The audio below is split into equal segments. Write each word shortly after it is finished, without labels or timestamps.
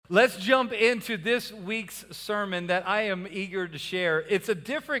Let's jump into this week's sermon that I am eager to share. It's a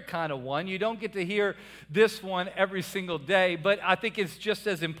different kind of one. You don't get to hear this one every single day, but I think it's just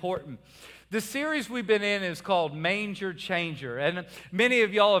as important. The series we've been in is called Manger, Changer, and many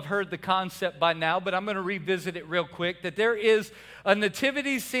of y'all have heard the concept by now, but I'm going to revisit it real quick, that there is a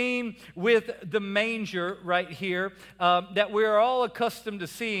nativity scene with the manger right here that we're all accustomed to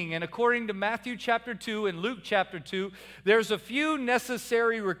seeing. And according to Matthew chapter 2 and Luke chapter 2, there's a few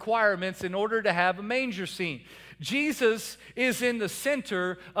necessary requirements in order to have a manger scene. Jesus is in the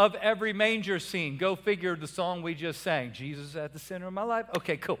center of every manger scene. Go figure, the song we just sang, Jesus at the center of my life.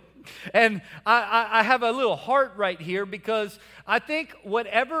 Okay, cool. And I have a little heart right here because I think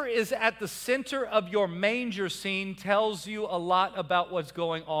whatever is at the center of your manger scene tells you a lot about what's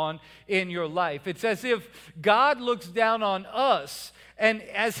going on in your life. It's as if God looks down on us, and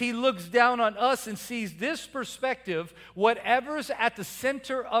as he looks down on us and sees this perspective, whatever's at the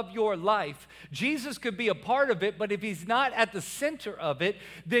center of your life, Jesus could be a part of it, but if he's not at the center of it,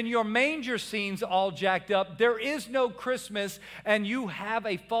 then your manger scene's all jacked up. There is no Christmas, and you have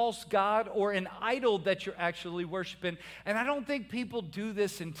a false god or an idol that you're actually worshiping. And I don't think people do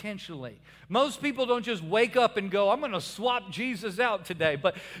this intentionally. Most people don't just wake up and go, I'm going to swap Jesus out today.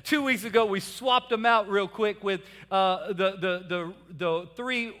 But 2 weeks ago, we swapped him out real quick with the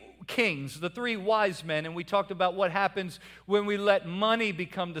three kings, the three wise men, and we talked about what happens when we let money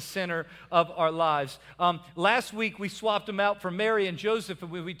become the center of our lives. Last week, we swapped them out for Mary and Joseph,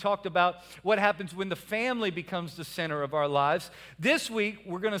 and we talked about what happens when the family becomes the center of our lives. This week,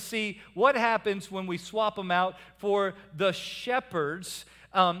 we're going to see what happens when we swap them out for the shepherds,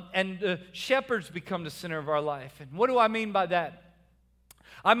 and the shepherds become the center of our life. And what do I mean by that?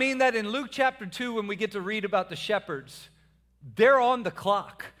 I mean that in Luke chapter 2, when we get to read about the shepherds, they're on the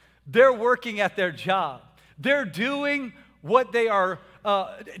clock. They're working at their job. They're doing what they are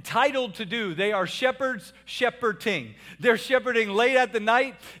titled to do. They are shepherds shepherding. They're shepherding late at the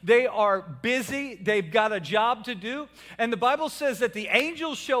night. They are busy. They've got a job to do. And the Bible says that the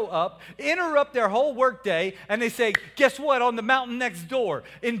angels show up, interrupt their whole workday, and they say, guess what? On the mountain next door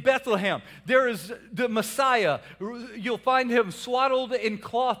in Bethlehem, there is the Messiah. You'll find him swaddled in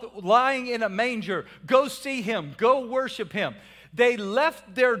cloth, lying in a manger. Go see him. Go worship him. They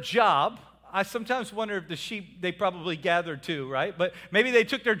left their job. I sometimes wonder if the sheep, they probably gathered too, right? But maybe they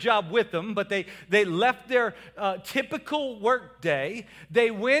took their job with them, but they left their typical work day.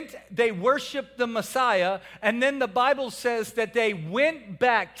 They went, they worshiped the Messiah, and then the Bible says that they went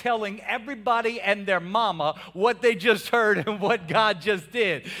back telling everybody and their mama what they just heard and what God just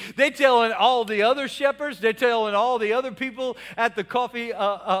did. They telling all the other shepherds, they're telling all the other people at the coffee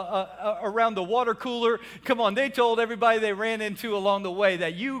around the water cooler. Come on, they told everybody they ran into along the way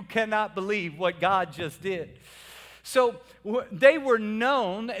that you cannot believe what God just did. So they were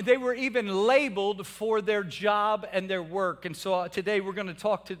known, they were even labeled for their job and their work. And so today we're going to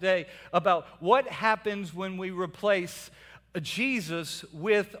talk today about what happens when we replace Jesus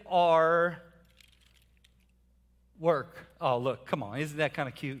with our work. Oh, look, come on, isn't that kind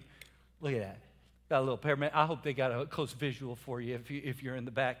of cute? Look at that. Got a little paramedic. I hope they got a close visual for you if you're in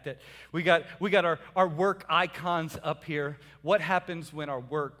the back. That we got our work icons up here. What happens when our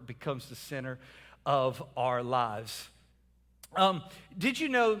work becomes the center of our lives? Did you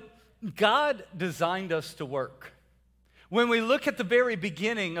know God designed us to work? When we look at the very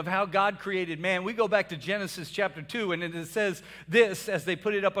beginning of how God created man, we go back to Genesis chapter 2, and it says this, as they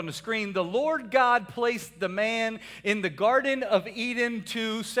put it up on the screen: the Lord God placed the man in the Garden of Eden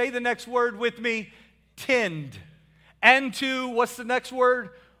to, say the next word with me, tend. And to, what's the next word?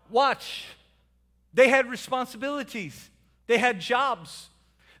 Watch. They had responsibilities. They had jobs.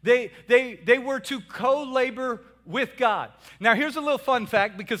 They were to co-labor with God. Now, here's a little fun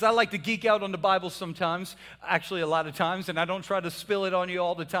fact, because I like to geek out on the Bible sometimes, actually a lot of times, and I don't try to spill it on you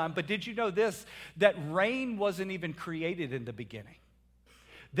all the time. But did you know this? That rain wasn't even created in the beginning.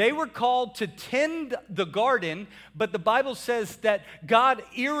 They were called to tend the garden, but the Bible says that God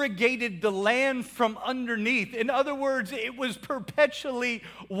irrigated the land from underneath. In other words, it was perpetually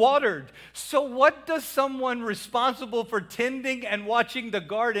watered. So what does someone responsible for tending and watching the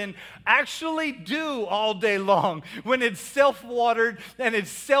garden actually do all day long when it's self-watered and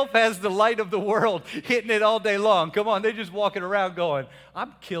itself has the light of the world hitting it all day long? Come on, they're just walking around going,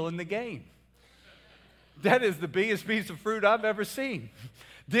 I'm killing the game. That is the biggest piece of fruit I've ever seen.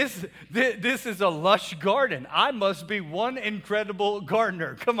 This is a lush garden. I must be one incredible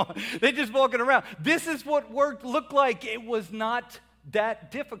gardener. Come on. They're just walking around. This is what work looked like. It was not that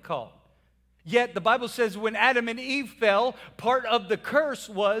difficult. Yet the Bible says when Adam and Eve fell, part of the curse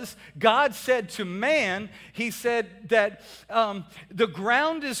was God said to man, he said that the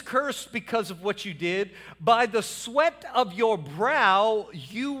ground is cursed because of what you did. By the sweat of your brow,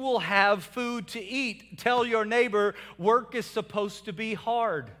 you will have food to eat. Tell your neighbor, work is supposed to be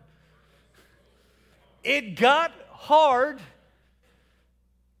hard. It got hard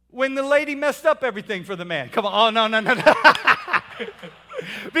when the lady messed up everything for the man. Come on, oh, no.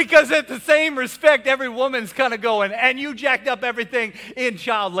 Because at the same respect, every woman's kind of going, and you jacked up everything in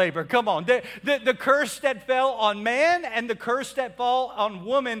child labor. Come on. The curse that fell on man and the curse that fell on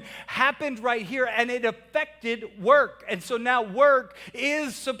woman happened right here, and it affected work. And so now work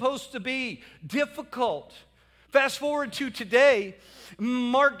is supposed to be difficult. Fast forward to today.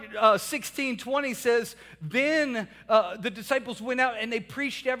 Mark 16:20 says, then the disciples went out and they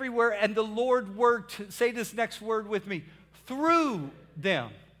preached everywhere, and the Lord worked, say this next word with me, through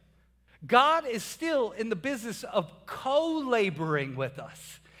them. God is still in the business of co-laboring with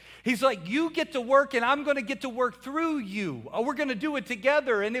us. He's like, you get to work and I'm going to get to work through you. We're going to do it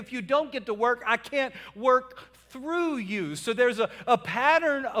together. And if you don't get to work, I can't work through you. So there's a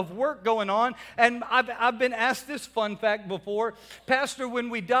pattern of work going on. And I've been asked this fun fact before. Pastor, when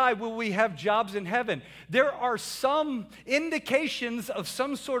we die, will we have jobs in heaven? There are some indications of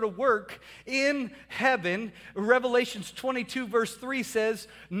some sort of work in heaven. Revelations 22 verse 3 says,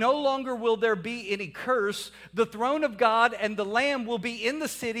 no longer will there be any curse. The throne of God and the Lamb will be in the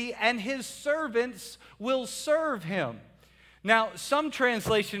city, and his servants will serve him. Now, some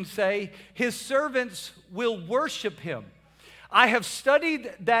translations say his servants will worship him. I have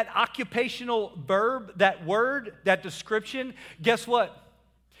studied that occupational verb, that word, that description. Guess what?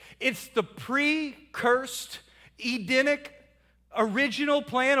 It's the pre-cursed, Edenic, original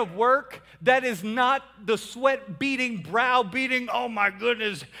plan of work that is not the sweat-beating, brow-beating, oh my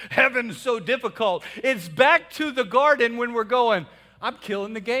goodness, heaven's so difficult. It's back to the garden when we're going, I'm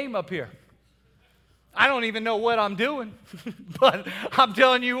killing the game up here. I don't even know what I'm doing, but I'm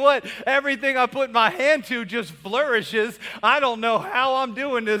telling you what, everything I put my hand to just flourishes. I don't know how I'm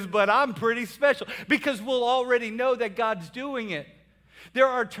doing this, but I'm pretty special because we'll already know that God's doing it. There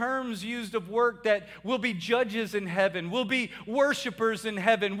are terms used of work that will be judges in heaven, will be worshipers in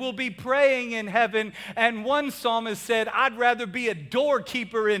heaven, will be praying in heaven. And one psalmist said, I'd rather be a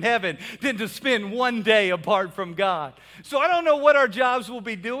doorkeeper in heaven than to spend one day apart from God. So I don't know what our jobs will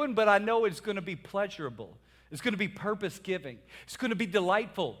be doing, but I know it's going to be pleasurable. It's going to be purpose-giving. It's going to be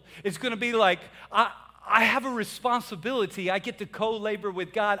delightful. It's going to be like, I have a responsibility. I get to co-labor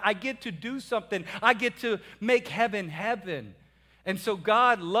with God. I get to do something. I get to make heaven heaven. And so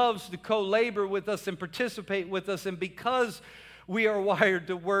God loves to co-labor with us and participate with us. And because we are wired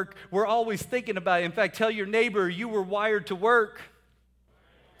to work, we're always thinking about it. In fact, tell your neighbor you were wired to work.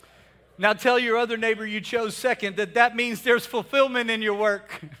 Now tell your other neighbor you chose second that means there's fulfillment in your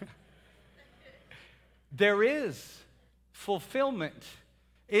work. There is fulfillment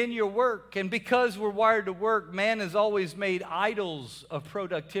in your work. And because we're wired to work, man has always made idols of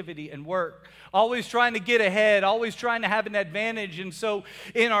productivity and work. Always trying to get ahead, always trying to have an advantage. And so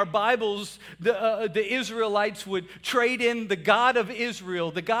in our Bibles, the Israelites would trade in the God of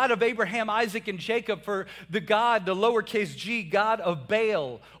Israel, the God of Abraham, Isaac, and Jacob for the God, the lowercase g, God of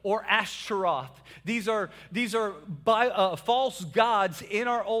Baal or Ashtaroth. These are false gods in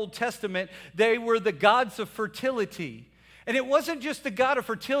our Old Testament. They were the gods of fertility. And it wasn't just the God of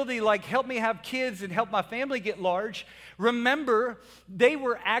fertility, like help me have kids and help my family get large. Remember, they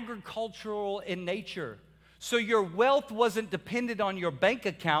were agricultural in nature. So your wealth wasn't dependent on your bank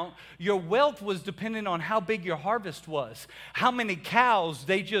account. Your wealth was dependent on how big your harvest was, how many cows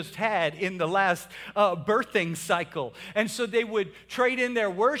they just had in the last birthing cycle. And so they would trade in their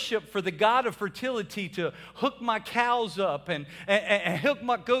worship for the God of fertility to hook my cows up and hook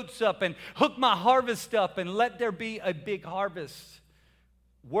my goats up and hook my harvest up and let there be a big harvest.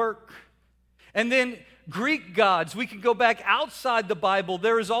 Work. And then Greek gods, we can go back outside the Bible.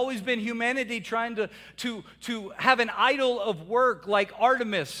 There has always been humanity trying to have an idol of work like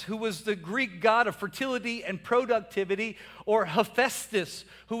Artemis, who was the Greek god of fertility and productivity, or Hephaestus,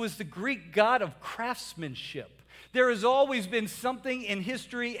 who was the Greek god of craftsmanship. There has always been something in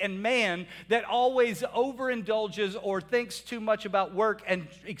history and man that always overindulges or thinks too much about work and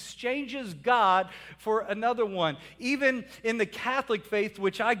exchanges God for another one. Even in the Catholic faith,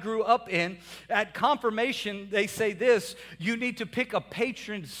 which I grew up in, at confirmation, they say this, you need to pick a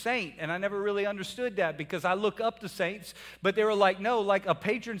patron saint. And I never really understood that because I look up to saints, but they were like, no, like a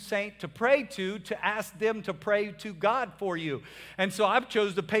patron saint to pray to ask them to pray to God for you. And so I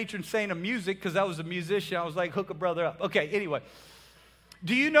chose the patron saint of music because I was a musician. I was like, hook a brother up. Okay, anyway.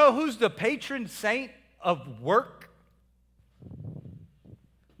 Do you know who's the patron saint of work?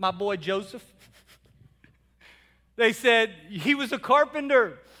 My boy Joseph. They said he was a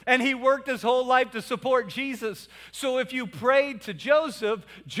carpenter and he worked his whole life to support Jesus. So if you prayed to Joseph,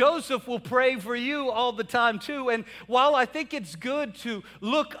 Joseph will pray for you all the time too. And while I think it's good to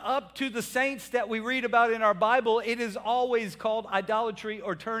look up to the saints that we read about in our Bible, it is always called idolatry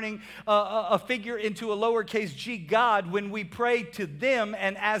or turning a figure into a lowercase g God when we pray to them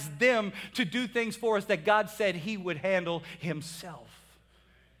and ask them to do things for us that God said he would handle himself.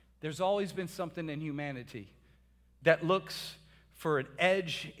 There's always been something in humanity that looks for an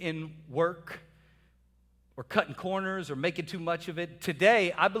edge in work or cutting corners or making too much of it.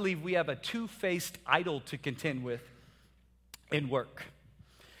 Today, I believe we have a two-faced idol to contend with in work.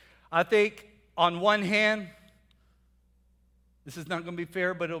 I think on one hand, this is not going to be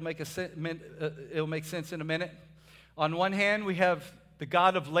fair, but it'll make sense in a minute. On one hand, we have the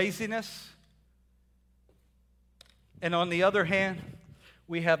God of laziness. And on the other hand,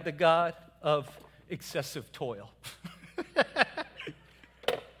 we have the God of excessive toil.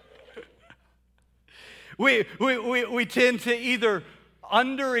 We tend to either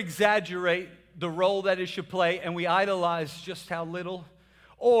under-exaggerate the role that it should play and we idolize just how little,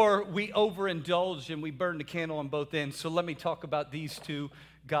 or we overindulge and we burn the candle on both ends. So let me talk about these two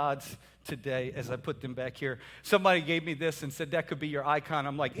gods today as I put them back here. Somebody gave me this and said that could be your icon.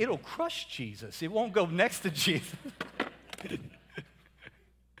 I'm like, it'll crush Jesus. It won't go next to Jesus.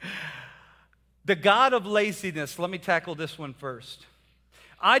 The God of laziness, let me tackle this one first.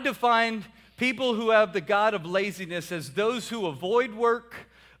 I define people who have the God of laziness as those who avoid work,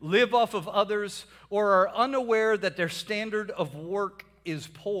 live off of others, or are unaware that their standard of work is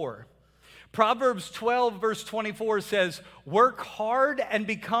poor. Proverbs 12 verse 24 says, work hard and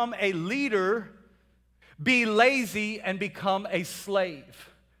become a leader, be lazy and become a slave.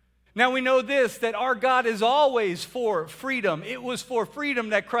 Now we know this, that our God is always for freedom. It was for freedom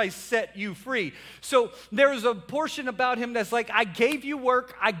that Christ set you free. So there's a portion about him that's like, I gave you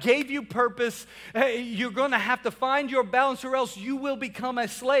work, I gave you purpose. Hey, you're going to have to find your balance or else you will become a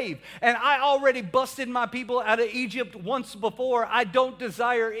slave. And I already busted my people out of Egypt once before. I don't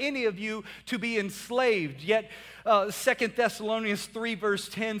desire any of you to be enslaved. Yet 2 Thessalonians 3 verse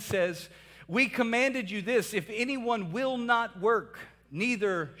 10 says, we commanded you this, if anyone will not work,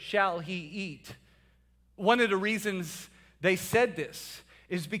 neither shall he eat. One of the reasons they said this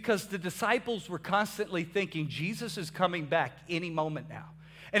is because the disciples were constantly thinking Jesus is coming back any moment now.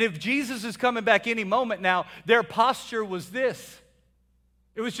 And if Jesus is coming back any moment now, their posture was this.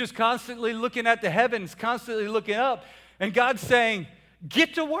 It was just constantly looking at the heavens, constantly looking up, and God saying,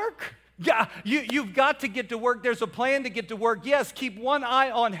 get to work. Yeah, you've got to get to work. There's a plan to get to work. Yes, keep one eye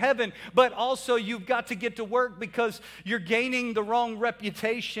on heaven, but also you've got to get to work because you're gaining the wrong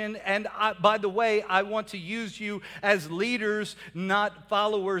reputation. And by the way, I want to use you as leaders, not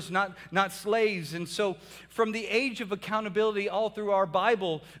followers, not slaves. And so from the age of accountability all through our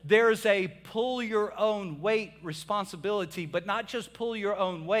Bible, there's a pull your own weight responsibility, but not just pull your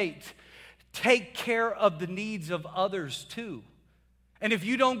own weight. Take care of the needs of others too. And if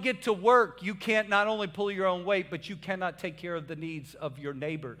you don't get to work, you can't not only pull your own weight, but you cannot take care of the needs of your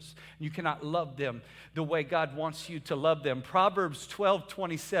neighbors. You cannot love them the way God wants you to love them. Proverbs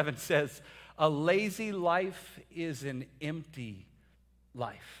 12:27 says, a lazy life is an empty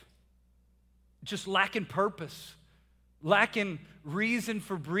life. Just lacking purpose, lacking reason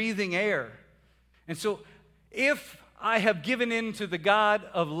for breathing air. And so if I have given in to the God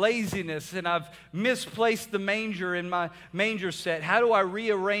of laziness and I've misplaced the manger in my manger set, how do I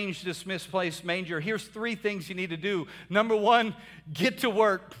rearrange this misplaced manger? Here's 3 things you need to do. Number 1, get to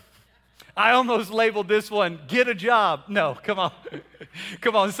work. I almost labeled this one, get a job. No, come on.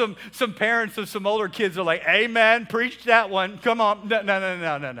 Come on. Some parents of some older kids are like, amen, preach that one. Come on.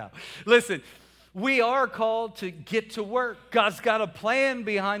 No. Listen. We are called to get to work. God's got a plan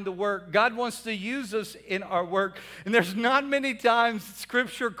behind the work. God wants to use us in our work. And there's not many times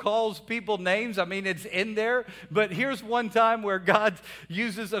Scripture calls people names. I mean, it's in there. But here's one time where God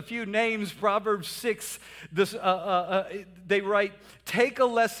uses a few names. Proverbs 6, they write, take a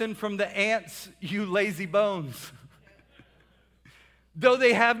lesson from the ants, you lazy bones. Though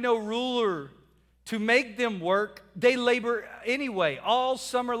they have no ruler to make them work, they labor anyway, all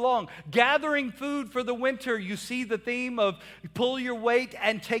summer long. Gathering food for the winter, you see the theme of pull your weight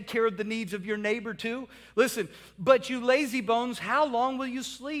and take care of the needs of your neighbor too. Listen, but you lazy bones, how long will you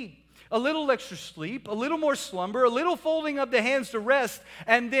sleep? A little extra sleep, a little more slumber, a little folding of the hands to rest,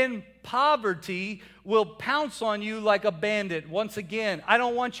 and then poverty will pounce on you like a bandit. Once again, I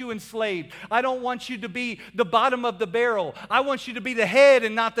don't want you enslaved. I don't want you to be the bottom of the barrel. I want you to be the head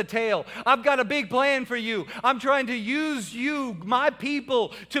and not the tail. I've got a big plan for you. I'm trying to use you, my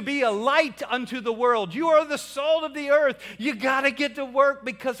people, to be a light unto the world. You are the salt of the earth. You got to get to work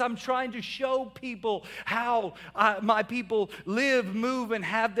because I'm trying to show people how my people live, move, and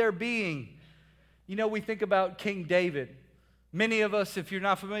have their being. You know, we think about King David. Many of us, if you're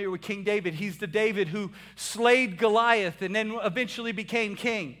not familiar with King David, he's the David who slayed Goliath and then eventually became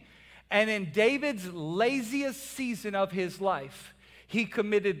king. And in David's laziest season of his life, he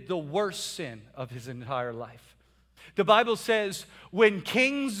committed the worst sin of his entire life. The Bible says, when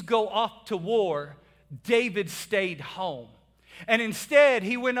kings go off to war, David stayed home. And instead,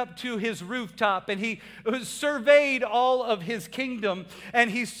 he went up to his rooftop and he surveyed all of his kingdom.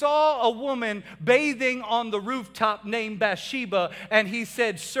 And he saw a woman bathing on the rooftop named Bathsheba. And he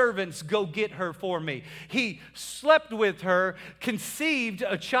said, servants, go get her for me. He slept with her, conceived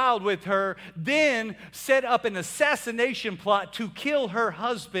a child with her, then set up an assassination plot to kill her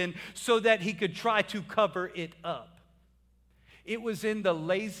husband so that he could try to cover it up. It was in the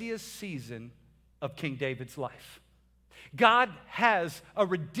laziest season of King David's life. God has a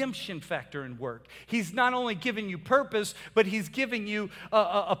redemption factor in work. He's not only giving you purpose, but He's giving you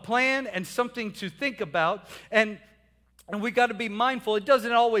a plan and something to think about. And we got to be mindful. It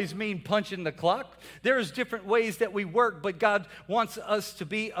doesn't always mean punching the clock. There's different ways that we work, but God wants us to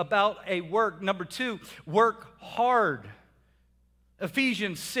be about a work. Number 2, work hard.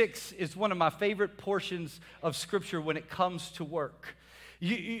 Ephesians 6 is one of my favorite portions of Scripture when it comes to work.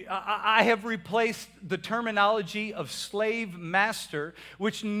 I have replaced the terminology of slave master,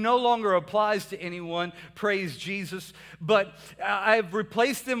 which no longer applies to anyone, praise Jesus, but I've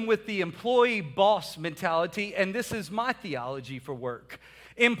replaced them with the employee boss mentality, and this is my theology for work.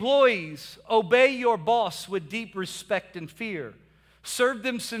 Employees, obey your boss with deep respect and fear. Serve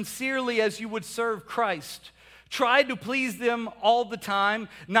them sincerely as you would serve Christ. Try to please them all the time,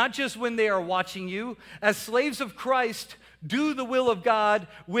 not just when they are watching you. As slaves of Christ, do the will of God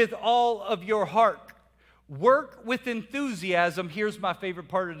with all of your heart. Work with enthusiasm. Here's my favorite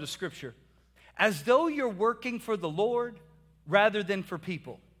part of the Scripture. As though you're working for the Lord rather than for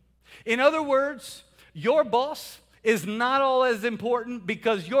people. In other words, your boss is not all as important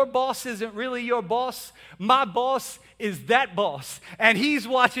because your boss isn't really your boss. My boss is that boss, and he's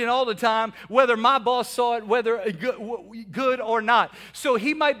watching all the time whether my boss saw it, whether good or not. So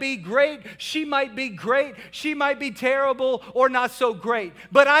he might be great, she might be great, she might be terrible or not so great,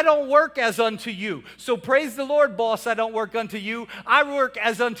 but I don't work as unto you. So praise the Lord, boss, I don't work unto you, I work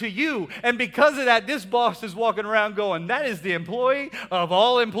as unto you. And because of that, this boss is walking around going, that is the employee of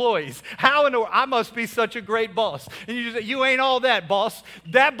all employees. How in the world? I must be such a great boss. And you say, you ain't all that, boss.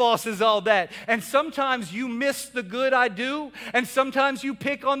 That boss is all that. And sometimes you miss the good I do, and sometimes you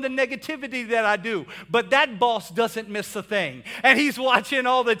pick on the negativity that I do. But that boss doesn't miss a thing, and he's watching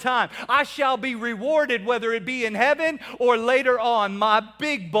all the time. I shall be rewarded, whether it be in heaven or later on. My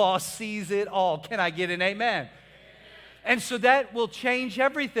big boss sees it all. Can I get an amen? And so that will change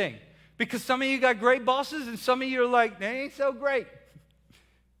everything, because some of you got great bosses, and some of you are like, they ain't so great.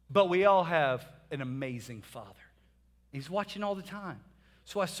 But we all have an amazing Father. He's watching all the time.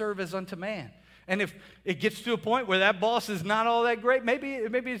 So I serve as unto man. And if it gets to a point where that boss is not all that great, maybe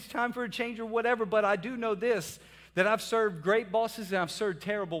it's time for a change or whatever. But I do know this, that I've served great bosses and I've served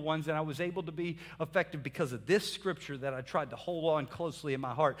terrible ones, and I was able to be effective because of this scripture that I tried to hold on closely in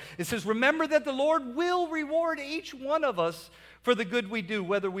my heart. It says, remember that the Lord will reward each one of us for the good we do,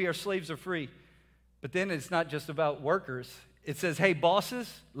 whether we are slaves or free. But then it's not just about workers. It says, hey,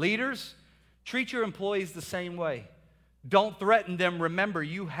 bosses, leaders, treat your employees the same way. Don't threaten them. Remember,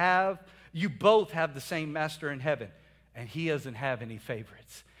 you both have the same master in heaven, and he doesn't have any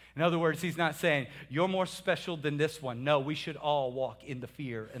favorites. In other words, he's not saying, you're more special than this one. No, we should all walk in the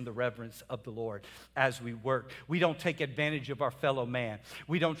fear and the reverence of the Lord as we work. We don't take advantage of our fellow man.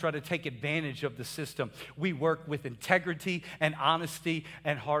 We don't try to take advantage of the system. We work with integrity and honesty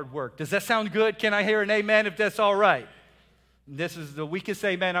and hard work. Does that sound good? Can I hear an amen if that's all right? This is the weakest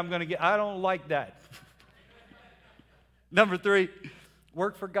amen I'm going to get. I don't like that. Number 3,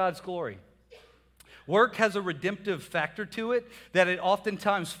 work for God's glory. Work has a redemptive factor to it, that it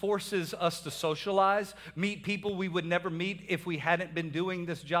oftentimes forces us to socialize, meet people we would never meet if we hadn't been doing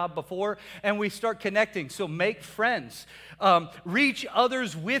this job before, and we start connecting. So make friends, reach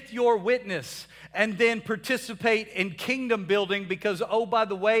others with your witness, and then participate in kingdom building because, oh, by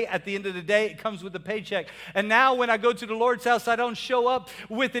the way, at the end of the day, it comes with a paycheck. And now when I go to the Lord's house, I don't show up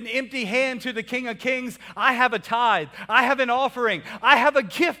with an empty hand to the King of Kings. I have a tithe. I have an offering. I have a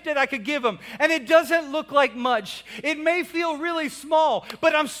gift that I could give him. And it doesn't look like much. It may feel really small,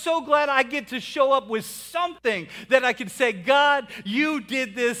 but I'm so glad I get to show up with something that I can say, God, you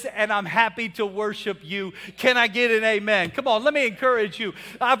did this, and I'm happy to worship you. Can I get an amen? Come on, let me encourage you.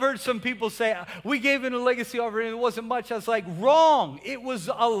 I've heard some people say, we gave in a legacy offering and it wasn't much. I was like, wrong. It was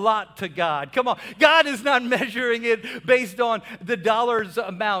a lot to God. Come on. God is not measuring it based on the dollars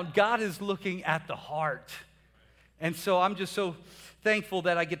amount. God is looking at the heart. And so I'm just so thankful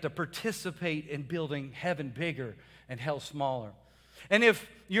that I get to participate in building heaven bigger and hell smaller. And if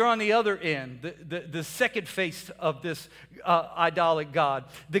you're on the other end, the second face of this idolic God,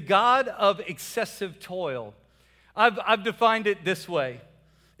 the God of excessive toil, I've defined it this way.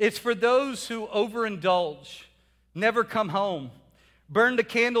 It's for those who overindulge, never come home, burn the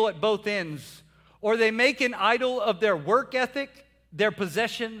candle at both ends, or they make an idol of their work ethic, their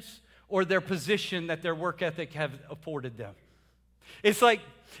possessions, or their position that their work ethic have afforded them. It's like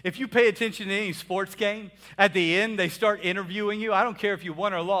if you pay attention to any sports game, at the end they start interviewing you. I don't care if you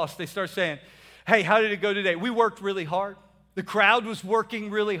won or lost. They start saying, hey, how did it go today? We worked really hard. The crowd was working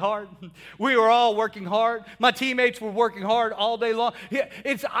really hard. We were all working hard. My teammates were working hard all day long.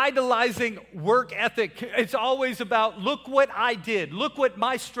 It's idolizing work ethic. It's always about, look what I did. Look what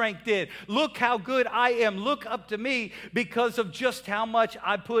my strength did. Look how good I am. Look up to me because of just how much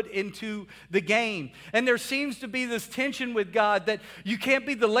I put into the game. And there seems to be this tension with God that you can't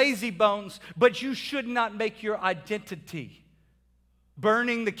be the lazy bones, but you should not make your identity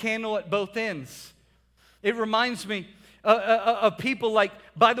burning the candle at both ends. It reminds me of people like,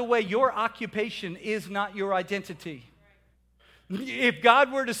 by the way, your occupation is not your identity. If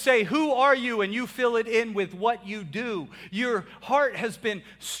God were to say, who are you? And you fill it in with what you do, your heart has been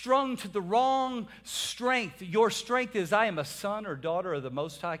strung to the wrong strength. Your strength is, I am a son or daughter of the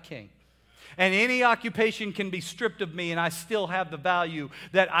Most High King. And any occupation can be stripped of me, and I still have the value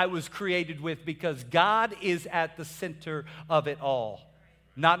that I was created with because God is at the center of it all.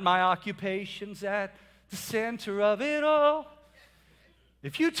 Not my occupation's at the center of it all.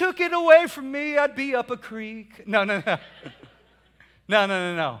 If you took it away from me, I'd be up a creek. No.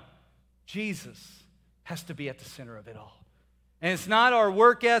 No. Jesus has to be at the center of it all. And it's not our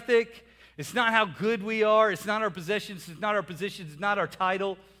work ethic. It's not how good we are. It's not our possessions. It's not our positions. It's not our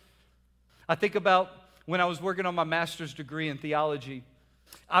title. I think about when I was working on my master's degree in theology.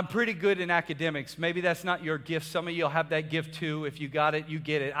 I'm pretty good in academics. Maybe that's not your gift. Some of you will have that gift too. If you got it, you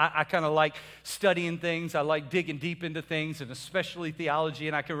get it. I kind of like studying things. I like digging deep into things, and especially theology.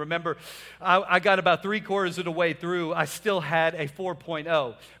 And I can remember I got about 3/4 of the way through. I still had a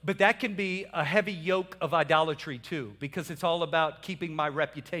 4.0. But that can be a heavy yoke of idolatry too, because it's all about keeping my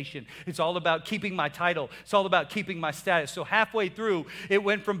reputation. It's all about keeping my title. It's all about keeping my status. So halfway through, it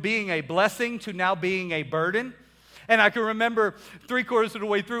went from being a blessing to now being a burden. And I can remember 3/4 of the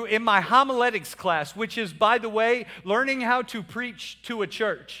way through in my homiletics class, which is, by the way, learning how to preach to a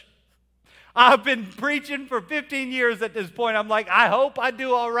church. I've been preaching for 15 years at this point. I'm like, I hope I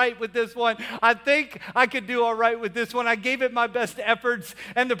do all right with this one. I think I could do all right with this one. I gave it my best efforts,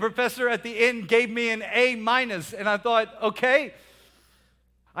 and the professor at the end gave me an A-. And I thought, okay,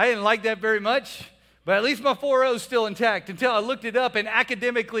 I didn't like that very much. But at least my 4.0 is still intact until I looked it up, and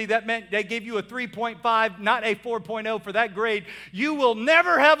academically that meant they gave you a 3.5, not a 4.0 for that grade. You will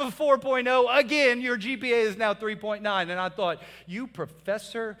never have a 4.0 again. Your GPA is now 3.9. And I thought, you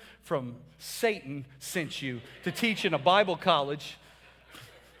professor from Satan sent you to teach in a Bible college.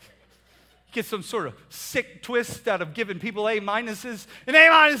 Get some sort of sick twist out of giving people A-. An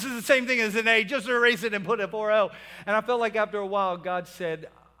A- is the same thing as an A. Just erase it and put a 4.0. And I felt like after a while, God said,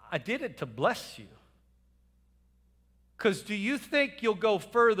 I did it to bless you. Because do you think you'll go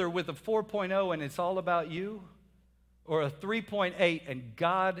further with a 4.0 and it's all about you? Or a 3.8 and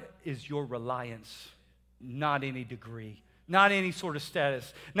God is your reliance, not any degree, not any sort of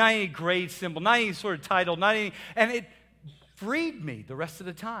status, not any grade symbol, not any sort of title, and it freed me the rest of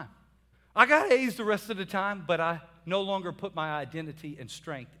the time. I got A's the rest of the time, but I no longer put my identity and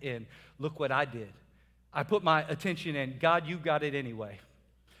strength in, look what I did. I put my attention in, God, you got it anyway.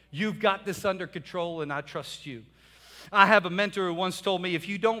 You've got this under control, and I trust you. I have a mentor who once told me, if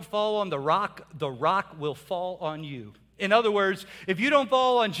you don't fall on the rock will fall on you. In other words, if you don't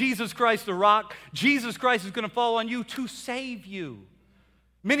fall on Jesus Christ the rock, Jesus Christ is going to fall on you to save you.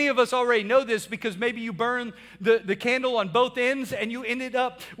 Many of us already know this because maybe you burn the candle on both ends and you ended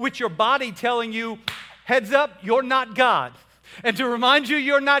up with your body telling you, heads up, you're not God. And to remind you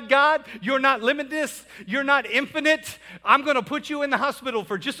you're not God, you're not limitless, you're not infinite, I'm going to put you in the hospital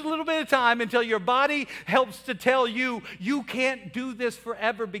for just a little bit of time until your body helps to tell you, you can't do this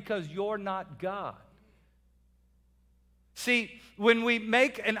forever because you're not God. See, when we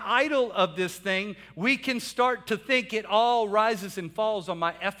make an idol of this thing, we can start to think it all rises and falls on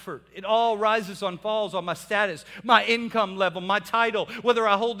my effort. It all rises and falls on my status, my income level, my title, whether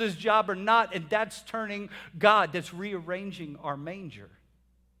I hold this job or not. And that's turning God, that's rearranging our manger.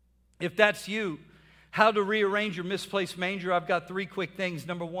 If that's you, how to rearrange your misplaced manger, I've got 3 quick things.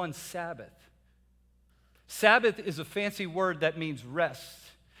 Number 1, Sabbath. Sabbath is a fancy word that means rest.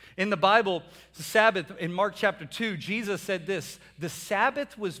 In the Bible, the Sabbath, in Mark chapter 2, Jesus said this, the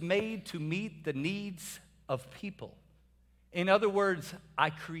Sabbath was made to meet the needs of people. In other words, I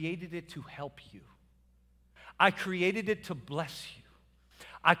created it to help you. I created it to bless you.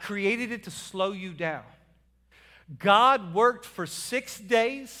 I created it to slow you down. God worked for 6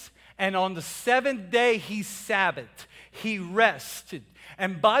 days, and on the 7th day, he Sabbathed. He rested.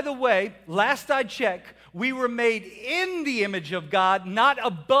 And by the way, last I checked, we were made in the image of God, not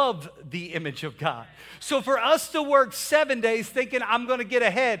above the image of God. So for us to work 7 days thinking, I'm going to get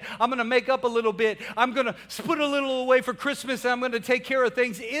ahead, I'm going to make up a little bit, I'm going to put a little away for Christmas, and I'm going to take care of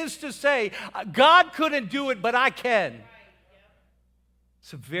things, is to say, God couldn't do it, but I can.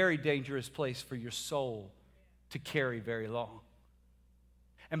 It's a very dangerous place for your soul to carry very long.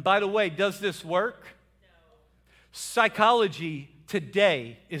 And by the way, does this work? Psychology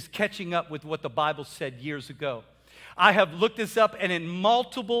today is catching up with what the Bible said years ago. I have looked this up, and in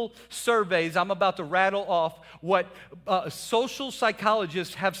multiple surveys, I'm about to rattle off what social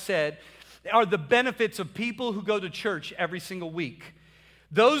psychologists have said are the benefits of people who go to church every single week.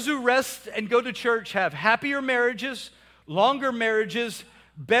 Those who rest and go to church have happier marriages, longer marriages,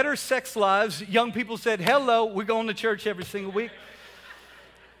 better sex lives. Young people said, hello, we're going to church every single week.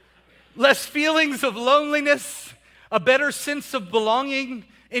 Less feelings of loneliness, a better sense of belonging,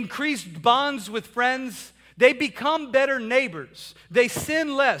 increased bonds with friends. They become better neighbors. They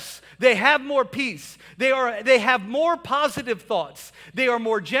sin less. They have more peace. They have more positive thoughts. They are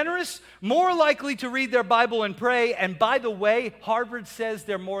more generous, more likely to read their Bible and pray. And by the way, Harvard says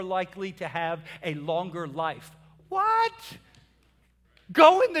they're more likely to have a longer life. What?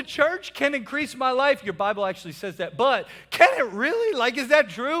 Going to church can increase my life. Your Bible actually says that, but can it really? Like, is that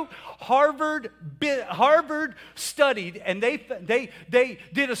true? Harvard studied, and they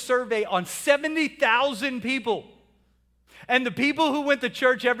did a survey on 70,000 people. And the people who went to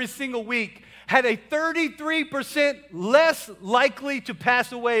church every single week had a 33% less likely to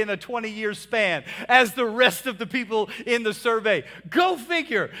pass away in a 20-year span as the rest of the people in the survey. Go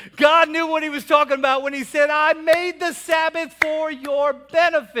figure. God knew what he was talking about when he said, I made the Sabbath for your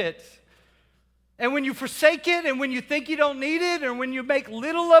benefit. And when you forsake it, and when you think you don't need it, and when you make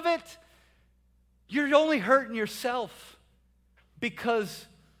little of it, you're only hurting yourself. Because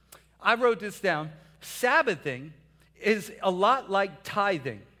I wrote this down. Sabbathing is a lot like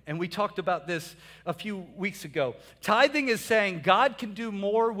tithing. And we talked about this a few weeks ago. Tithing is saying God can do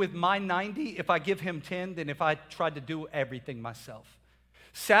more with my 90 if I give him 10 than if I tried to do everything myself.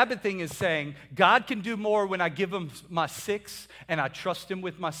 Sabbathing is saying God can do more when I give him my 6 and I trust him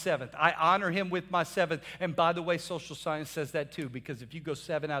with my 7th. I honor him with my 7th. And by the way, social science says that too, because if you go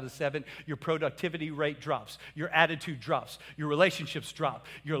 7 out of 7, your productivity rate drops, your attitude drops, your relationships drop,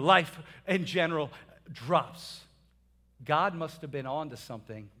 your life in general drops. God must have been on to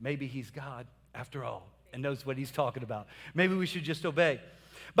something. Maybe he's God after all and knows what he's talking about. Maybe we should just obey.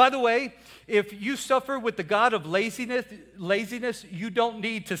 By the way, if you suffer with the god of laziness, you don't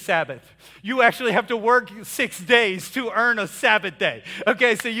need to Sabbath. You actually have to work 6 days to earn a Sabbath day.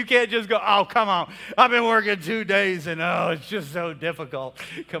 Okay, so you can't just go, oh, come on. I've been working 2 days and it's just so difficult.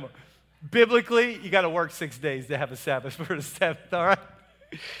 Come on. Biblically, you got to work 6 days to have a Sabbath for the 7th, all right?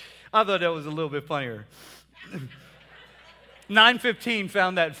 I thought that was a little bit funnier. 9:15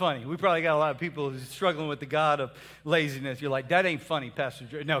 found that funny. We probably got a lot of people struggling with the god of laziness. You're like, that ain't funny, Pastor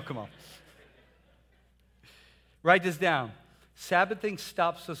Drew. No, come on. Write this down. Sabbathing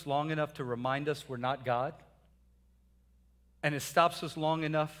stops us long enough to remind us we're not God. And it stops us long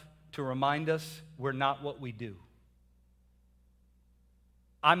enough to remind us we're not what we do.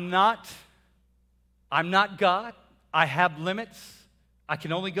 I'm not God. I have limits. I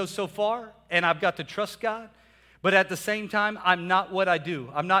can only go so far, and I've got to trust God. But at the same time, I'm not what I do.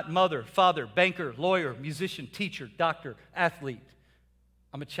 I'm not mother, father, banker, lawyer, musician, teacher, doctor, athlete.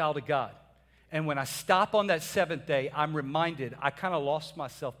 I'm a child of God. And when I stop on that seventh day, I'm reminded I kind of lost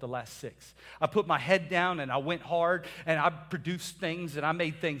myself the last 6. I put my head down and I went hard and I produced things and I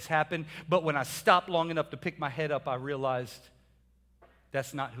made things happen. But when I stopped long enough to pick my head up, I realized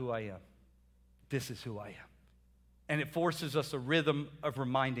that's not who I am. This is who I am. And it forces us a rhythm of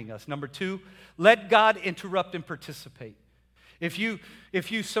reminding us. Number 2, let God interrupt and participate. If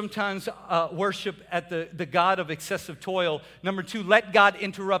you sometimes worship at the God of excessive toil, number 2, let God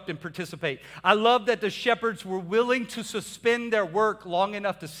interrupt and participate. I love that the shepherds were willing to suspend their work long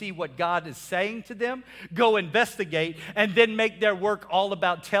enough to see what God is saying to them, go investigate, and then make their work all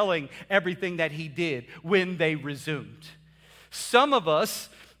about telling everything that he did when they resumed. Some of us,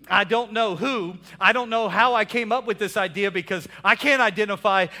 I don't know how I came up with this idea because I can't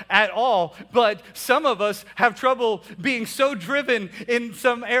identify at all, but some of us have trouble being so driven in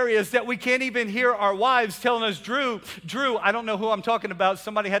some areas that we can't even hear our wives telling us, Drew, I don't know who I'm talking about.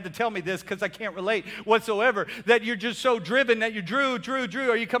 Somebody had to tell me this because I can't relate whatsoever, that you're just so driven that you're Drew,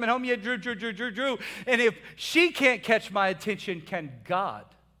 are you coming home yet? Drew. And if she can't catch my attention, can God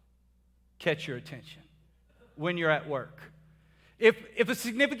catch your attention when you're at work? If a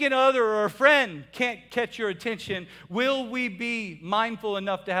significant other or a friend can't catch your attention, will we be mindful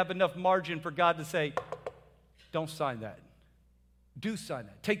enough to have enough margin for God to say, don't sign that. Do sign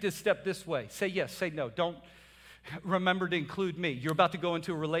that. Take this step this way. Say yes, say no. Don't remember to include me. You're about to go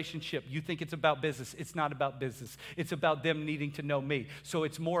into a relationship. You think it's about business. It's not about business. It's about them needing to know me. So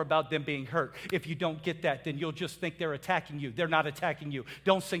it's more about them being hurt. If you don't get that, then you'll just think they're attacking you. They're not attacking you.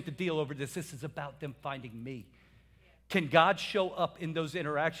 Don't sink the deal over this. This is about them finding me. Can God show up in those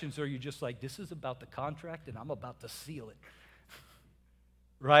interactions, or are you just like, this is about the contract and I'm about to seal it?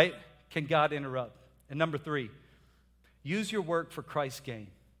 Right? Can God interrupt? And number 3, use your work for Christ's gain.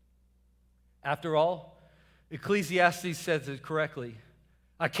 After all, Ecclesiastes says it correctly.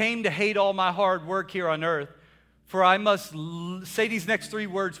 I came to hate all my hard work here on earth, for I must say these next 3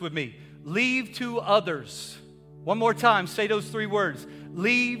 words with me. Leave to others. One more time, say those 3 words.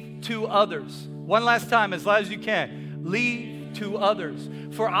 Leave to others. One last time, as loud as you can. Leave to others.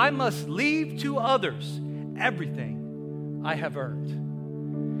 For I must leave to others everything I have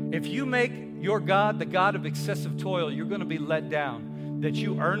earned. If you make your God the God of excessive toil, you're going to be let down. That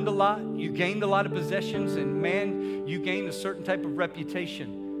you earned a lot, you gained a lot of possessions, and man, you gained a certain type of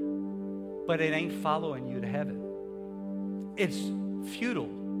reputation. But it ain't following you to heaven. It's futile.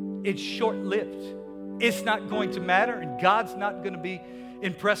 It's short-lived. It's not going to matter, and God's not going to be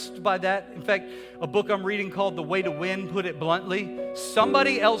impressed by that. In fact, a book I'm reading called The Way to Win put it bluntly.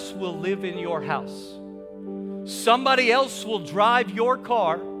 Somebody else will live in your house. Somebody else will drive your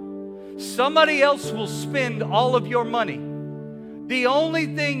car. Somebody else will spend all of your money. The only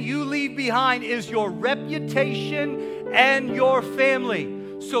thing you leave behind is your reputation and your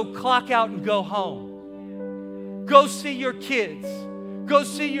family. So clock out and go home. Go see your kids. Go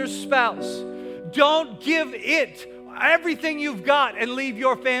see your spouse. Don't give it everything you've got and leave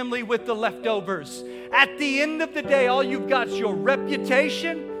your family with the leftovers. At the end of the day, all you've got is your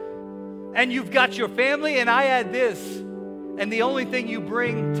reputation and you've got your family, and I add this, and the only thing you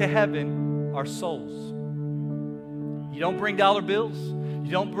bring to heaven are souls. You don't bring dollar bills.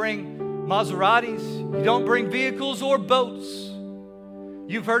 You don't bring Maseratis. You don't bring vehicles or boats.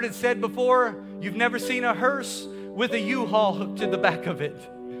 You've heard it said before, you've never seen a hearse with a U-Haul hooked to the back of it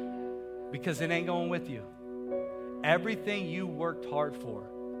because it ain't going with you. Everything you worked hard for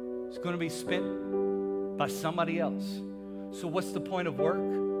is going to be spent by somebody else. So what's the point of work?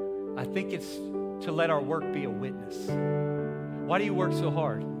 I think it's to let our work be a witness. Why do you work so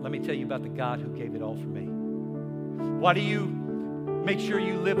hard? Let me tell you about the God who gave it all for me. Why do you make sure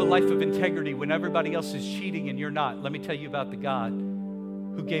you live a life of integrity when everybody else is cheating and you're not? Let me tell you about the God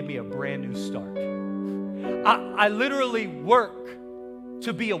who gave me a brand new start. I literally work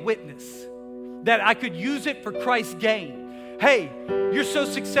to be a witness, that I could use it for Christ's gain. Hey, you're so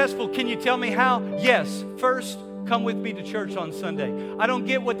successful. Can you tell me how? Yes. First, come with me to church on Sunday. I don't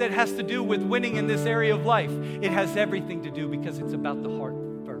get what that has to do with winning in this area of life. It has everything to do because it's about the heart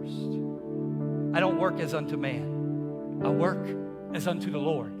first. I don't work as unto man. I work as unto the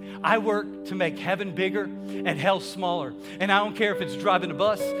Lord. I work to make heaven bigger and hell smaller. And I don't care if it's driving a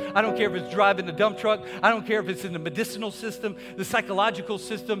bus. I don't care if it's driving a dump truck. I don't care if it's in the medicinal system, the psychological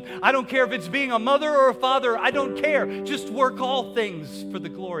system. I don't care if it's being a mother or a father. I don't care. Just work all things for the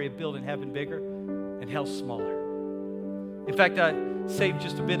glory of building heaven bigger and hell smaller. In fact, I saved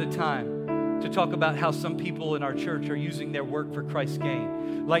just a bit of time to talk about how some people in our church are using their work for Christ's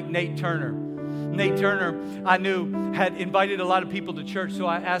gain. Like Nate Turner. Nate Turner, I knew, had invited a lot of people to church, so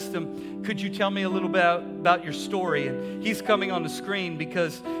I asked him, could you tell me a little bit about your story? And he's coming on the screen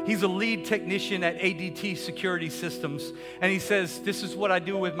because he's a lead technician at ADT Security Systems. And he says, this is what I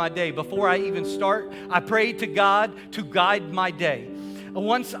do with my day. Before I even start, I pray to God to guide my day.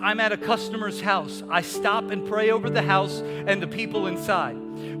 Once I'm at a customer's house, I stop and pray over the house and the people inside.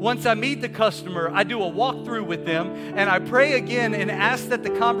 Once I meet the customer, I do a walkthrough with them, and I pray again and ask that the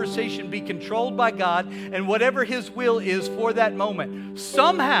conversation be controlled by God and whatever His will is for that moment.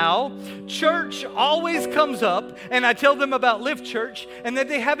 Somehow, church always comes up, and I tell them about Lift Church, and that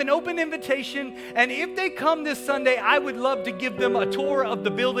they have an open invitation, and if they come this Sunday, I would love to give them a tour of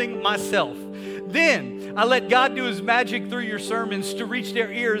the building myself. Then I let God do His magic through your sermons to reach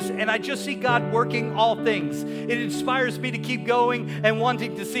their ears, and I just see God working all things. It inspires me to keep going and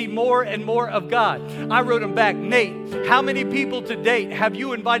wanting to see more and more of God. I wrote him back, Nate, how many people to date have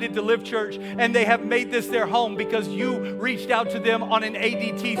you invited to Live Church and they have made this their home because you reached out to them on an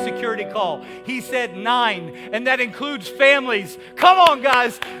ADT security call? He said 9, and that includes families. Come on,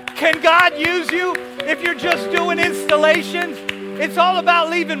 guys. Can God use you if you're just doing installations? It's all about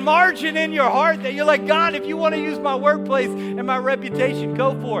leaving margin in your heart that you're like, God, if you want to use my workplace and my reputation,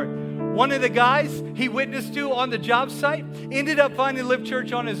 go for it. One of the guys he witnessed to on the job site ended up finding Live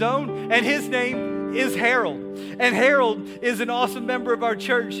Church on his own, and his name is Harold. And Harold is an awesome member of our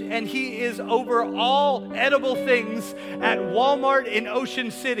church, and he is over all edible things at Walmart in Ocean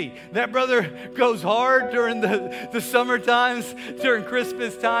City. That brother goes hard during the summer times, during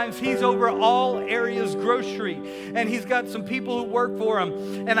Christmas times. He's over all areas grocery, and he's got some people who work for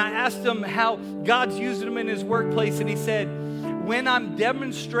him. And I asked him how God's using him in his workplace, and he said, when I'm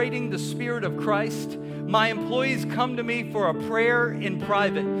demonstrating the Spirit of Christ, my employees come to me for a prayer in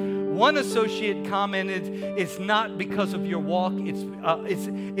private. One associate commented, it's not because of your walk,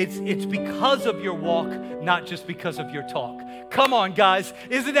 it's because of your walk, not just because of your talk. Come on, guys.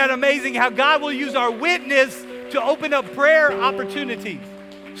 Isn't that amazing how God will use our witness to open up prayer opportunities?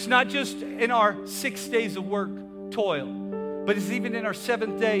 It's not just in our 6 days of work toil, but it's even in our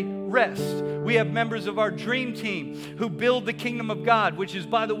 7th day rest. We have members of our dream team who build the kingdom of God, which is,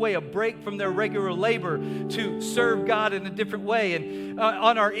 by the way, a break from their regular labor to serve God in a different way. And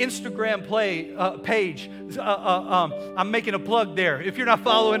on our Instagram page, I'm making a plug there. If you're not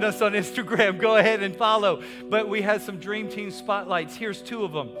following us on Instagram, go ahead and follow. But we had some dream team spotlights. Here's 2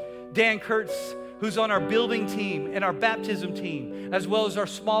 of them. Dan Kurtz, who's on our building team and our baptism team, as well as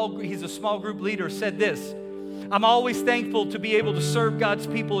he's a small group leader, said this: I'm always thankful to be able to serve God's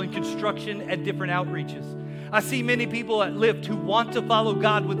people in construction at different outreaches. I see many people at Lift who want to follow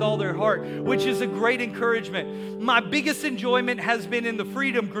God with all their heart, which is a great encouragement. My biggest enjoyment has been in the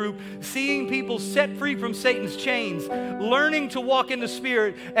Freedom Group, seeing people set free from Satan's chains, learning to walk in the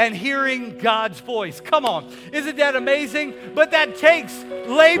Spirit, and hearing God's voice. Come on, isn't that amazing? But that takes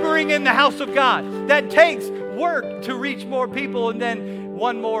laboring in the house of God. That takes work to reach more people. And then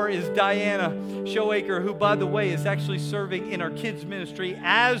one more is Diana Showaker, who, by the way, is actually serving in our kids ministry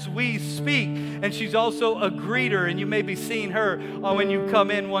as we speak. And she's also a greeter, and you may be seeing her when you come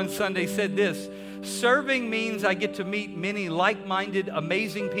in one Sunday, said this: serving means I get to meet many like-minded,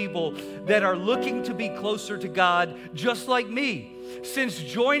 amazing people that are looking to be closer to God, just like me. Since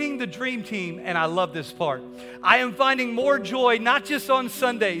joining the Dream Team, and I love this part, I am finding more joy, not just on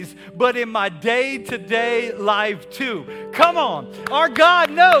Sundays, but in my day-to-day life too. Come on. Our God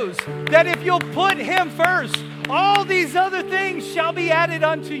knows that if you'll put Him first, all these other things shall be added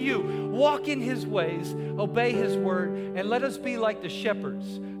unto you. Walk in His ways, obey His word, and let us be like the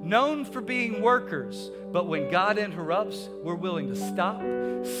shepherds, known for being workers, but when God interrupts, we're willing to stop,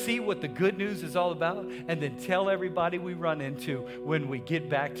 see what the good news is all about, and then tell everybody we run into when we get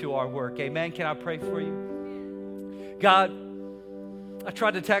back to our work. Amen. Can I pray for you? God, I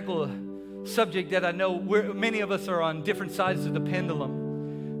tried to tackle a subject that I know many of us are on different sides of the pendulum.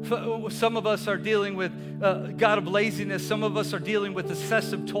 Some of us are dealing with God of laziness. Some of us are dealing with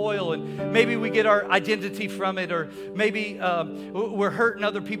excessive toil, and maybe we get our identity from it, or maybe we're hurting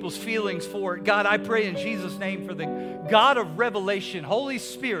other people's feelings for it. God, I pray in Jesus' name for the God of revelation, Holy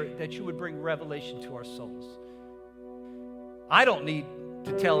Spirit, that you would bring revelation to our souls. I don't need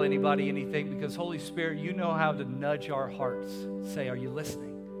to tell anybody anything, because Holy Spirit, you know how to nudge our hearts. Say, are you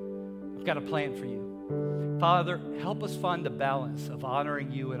listening? I've got a plan for you. Father, help us find the balance of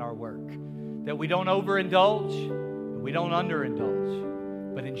honoring you in our work, that we don't overindulge and we don't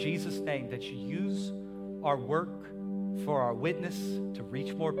underindulge, but in Jesus' name, that you use our work for our witness to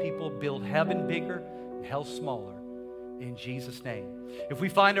reach more people, build heaven bigger and hell smaller, in Jesus' name. If we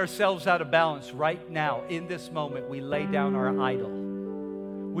find ourselves out of balance right now, in this moment, we lay down our idol.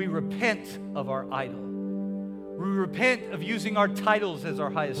 We repent of our idol. We repent of using our titles as our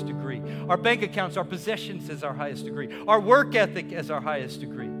highest degree, our bank accounts, our possessions as our highest degree, our work ethic as our highest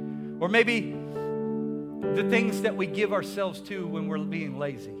degree, or maybe the things that we give ourselves to when we're being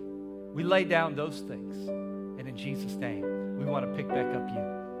lazy. We lay down those things. And in Jesus' name, we want to pick back up you.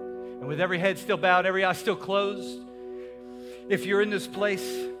 And with every head still bowed, every eye still closed, if you're in this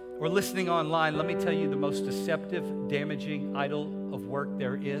place or listening online, let me tell you the most deceptive, damaging idol of work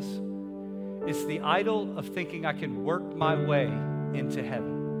there is. It's the idol of thinking I can work my way into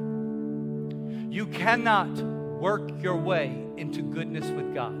heaven. You cannot work your way into goodness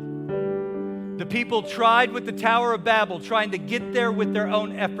with God. The people tried with the Tower of Babel, trying to get there with their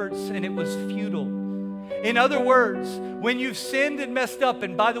own efforts, and it was futile. In other words, when you've sinned and messed up,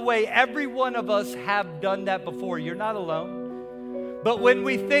 and by the way, every one of us have done that before. You're not alone. But when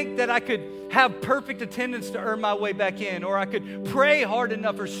we think that I could have perfect attendance to earn my way back in, or I could pray hard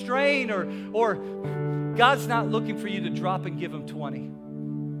enough or strain, or God's not looking for you to drop and give him 20.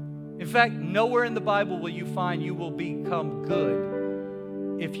 In fact, nowhere in the Bible will you find you will become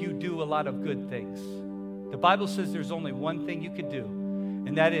good if you do a lot of good things. The Bible says there's only one thing you can do,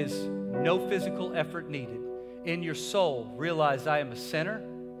 and that is no physical effort needed. In your soul, realize I am a sinner.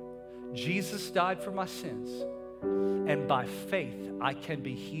 Jesus died for my sins. And by faith, I can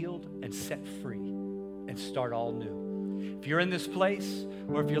be healed and set free and start all new. If you're in this place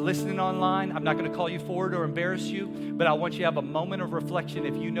or if you're listening online, I'm not going to call you forward or embarrass you, but I want you to have a moment of reflection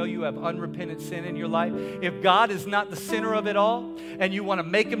if you know you have unrepentant sin in your life. If God is not the center of it all and you want to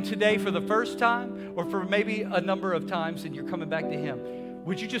make him today for the first time or for maybe a number of times and you're coming back to him,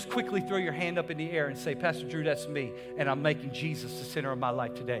 would you just quickly throw your hand up in the air and say, Pastor Drew, that's me, and I'm making Jesus the center of my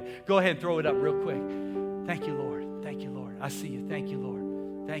life today. Go ahead and throw it up real quick. Thank you, Lord. Thank you, Lord. I see you. Thank you,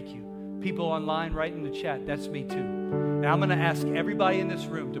 Lord. Thank you. People online, write in the chat, that's me too. Now I'm going to ask everybody in this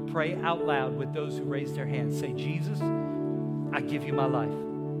room to pray out loud with those who raised their hands. Say, Jesus, I give you my life.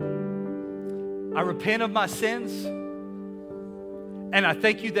 I repent of my sins, and I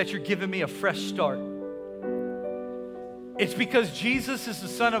thank you that you're giving me a fresh start. It's because Jesus is the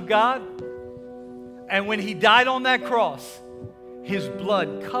Son of God, and when he died on that cross, his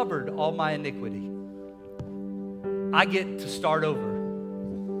blood covered all my iniquity. I get to start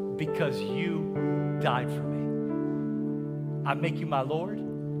over because you died for me. I make you my Lord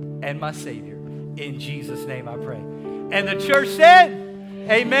and my Savior. In Jesus' name I pray. And the church said,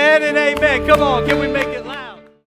 amen and amen. Come on, can we make it loud?